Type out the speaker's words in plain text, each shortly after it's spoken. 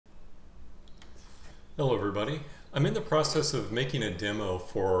Hello everybody. I'm in the process of making a demo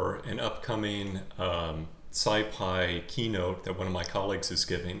for an upcoming SciPy keynote that one of my colleagues is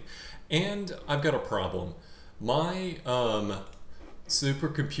giving, and I've got a problem. My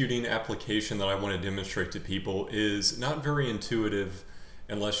supercomputing application that I want to demonstrate to people is not very intuitive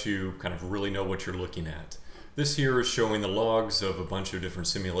unless you kind of really know what you're looking at. This here is showing the logs of a bunch of different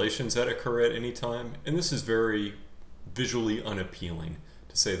simulations that occur at any time, and this is very visually unappealing,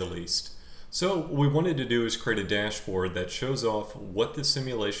 to say the least. So what we wanted to do is create a dashboard that shows off what the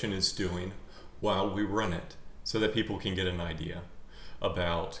simulation is doing while we run it, so that people can get an idea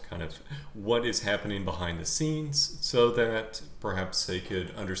about kind of what is happening behind the scenes, so that perhaps they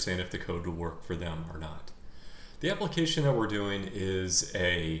could understand if the code will work for them or not. The application that we're doing is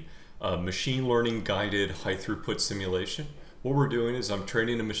a machine learning guided high throughput simulation. What we're doing is I'm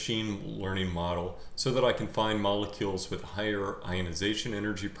training a machine learning model so that I can find molecules with higher ionization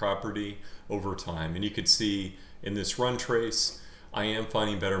energy property over time. And you can see in this run trace, I am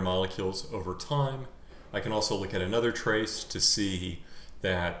finding better molecules over time. I can also look at another trace to see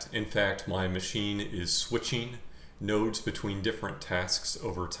that, in fact, my machine is switching nodes between different tasks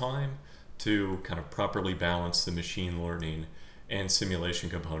over time to kind of properly balance the machine learning and simulation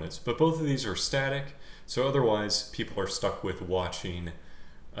components. But both of these are static, so otherwise people are stuck with watching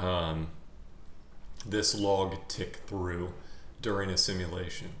this log tick through during a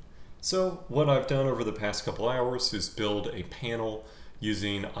simulation. So what I've done over the past couple hours is build a panel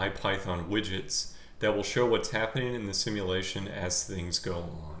using IPyWidgets that will show what's happening in the simulation as things go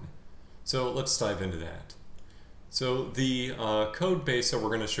on. So let's dive into that. So the code base that we're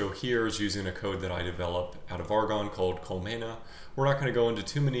going to show here is using a code that I developed out of Argonne called Colmena. We're not going to go into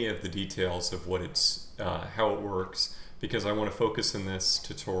too many of the details of what how it works, because I want to focus in this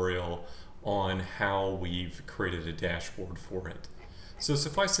tutorial on how we've created a dashboard for it. So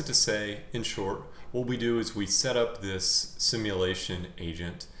suffice it to say, in short, what we do is we set up this simulation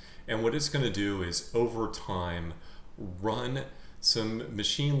agent, and what it's going to do is over time run some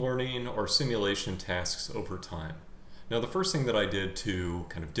machine learning or simulation tasks over time. Now, the first thing that I did to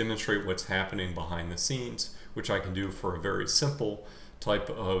kind of demonstrate what's happening behind the scenes, which I can do for a very simple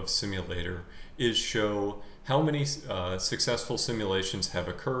type of simulator, is show how many successful simulations have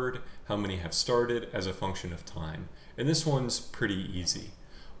occurred, how many have started as a function of time. And this one's pretty easy.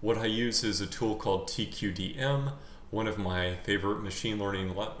 What I use is a tool called TQDM, one of my favorite machine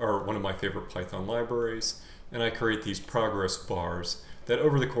learning or one of my favorite Python libraries, and I create these progress bars that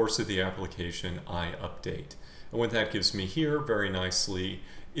over the course of the application I update. And what that gives me here very nicely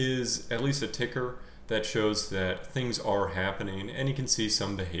is at least a ticker that shows that things are happening, and you can see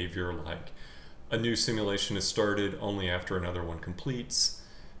some behavior like a new simulation is started only after another one completes,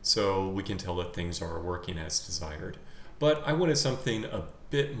 so we can tell that things are working as desired. But I wanted something a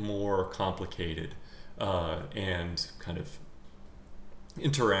bit more complicated and kind of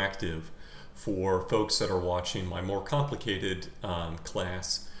interactive for folks that are watching my more complicated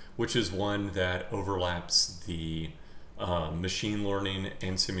class, which is one that overlaps the machine learning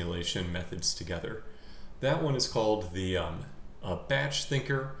and simulation methods together. That one is called the batch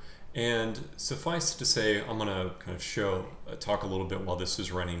thinker, and suffice to say, I'm going to kind of talk a little bit while this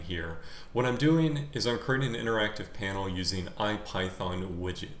is running here. What I'm doing is I'm creating an interactive panel using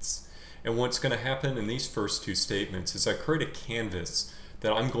IPyWidgets. And what's going to happen in these first two statements is I create a canvas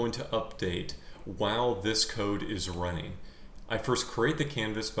that I'm going to update while this code is running. I first create the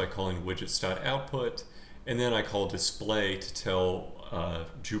canvas by calling widgets.output, and then I call display to tell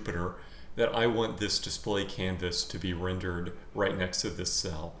Jupyter that I want this display canvas to be rendered right next to this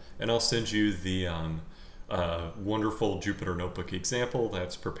cell. And I'll send you the wonderful Jupyter Notebook example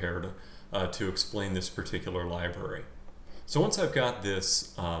that's prepared to explain this particular library. So once I've got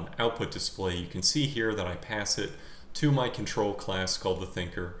this output display, you can see here that I pass it to my control class called the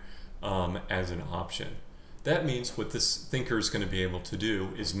thinker as an option. That means what this thinker is going to be able to do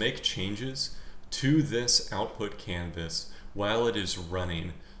is make changes to this output canvas while it is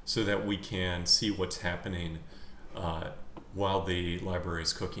running, so that we can see what's happening while the library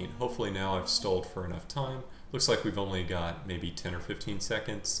is cooking. Hopefully now I've stalled for enough time. Looks like we've only got maybe 10 or 15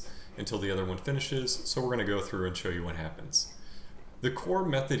 seconds until the other one finishes, so we're going to go through and show you what happens. The core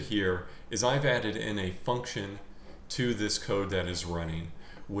method here is I've added in a function to this code that is running,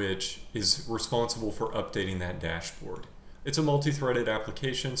 which is responsible for updating that dashboard. It's a multi-threaded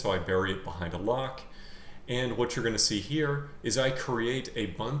application, so I bury it behind a lock. And what you're going to see here is I create a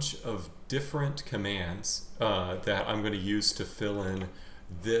bunch of different commands that I'm going to use to fill in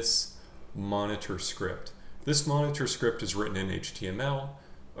this monitor script. This monitor script is written in HTML,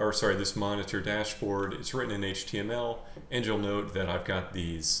 or sorry, this monitor dashboard is written in HTML, and you'll note that I've got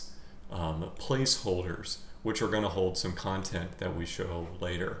these placeholders, which are going to hold some content that we show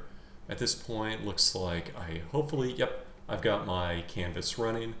later. At this point, looks like I've got my canvas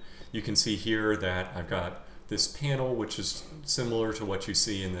running. You can see here that I've got this panel, which is similar to what you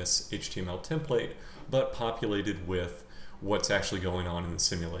see in this HTML template, but populated with what's actually going on in the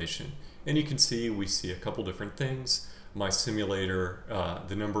simulation. And you can see we see a couple different things. My simulator,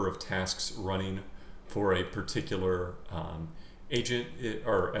 the number of tasks running for a particular agent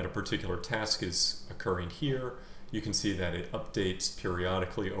or at a particular task is occurring here. You can see that it updates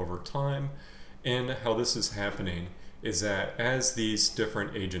periodically over time. And how this is happening is that as these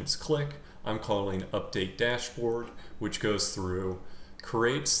different agents click, I'm calling update dashboard, which goes through,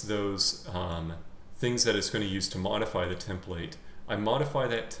 creates those things that it's going to use to modify the template. I modify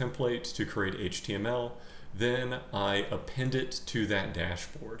that template to create HTML, then I append it to that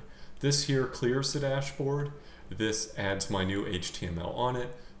dashboard. This here clears the dashboard. This adds my new HTML on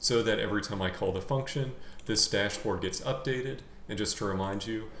it so that every time I call the function, this dashboard gets updated. And just to remind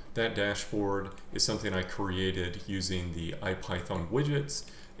you, that dashboard is something I created using the IPyWidgets,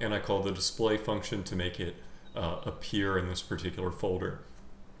 and I call the display function to make it appear in this particular folder.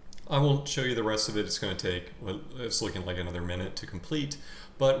 I won't show you the rest of it. It's going to take, well, it's looking like another minute to complete,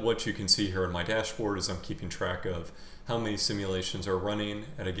 but what you can see here in my dashboard is I'm keeping track of how many simulations are running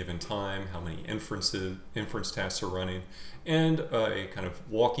at a given time, how many inference tasks are running, and a kind of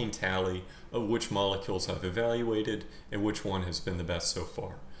walking tally of which molecules I've evaluated and which one has been the best so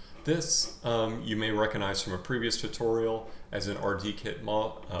far. This you may recognize from a previous tutorial as an RDKit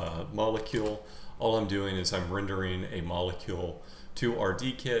molecule. All I'm doing is I'm rendering a molecule to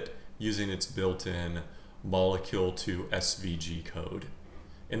RDKit using its built-in molecule to SVG code.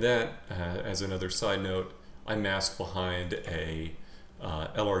 And that, as another side note, I mask behind a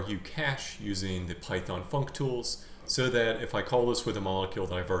LRU cache using the Python functools so that if I call this with a molecule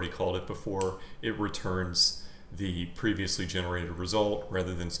that I've already called it before, it returns the previously generated result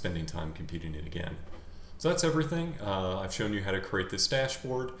rather than spending time computing it again. So that's everything. I've shown you how to create this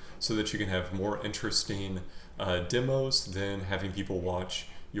dashboard so that you can have more interesting demos than having people watch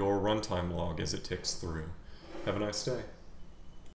your runtime log as it ticks through. Have a nice day.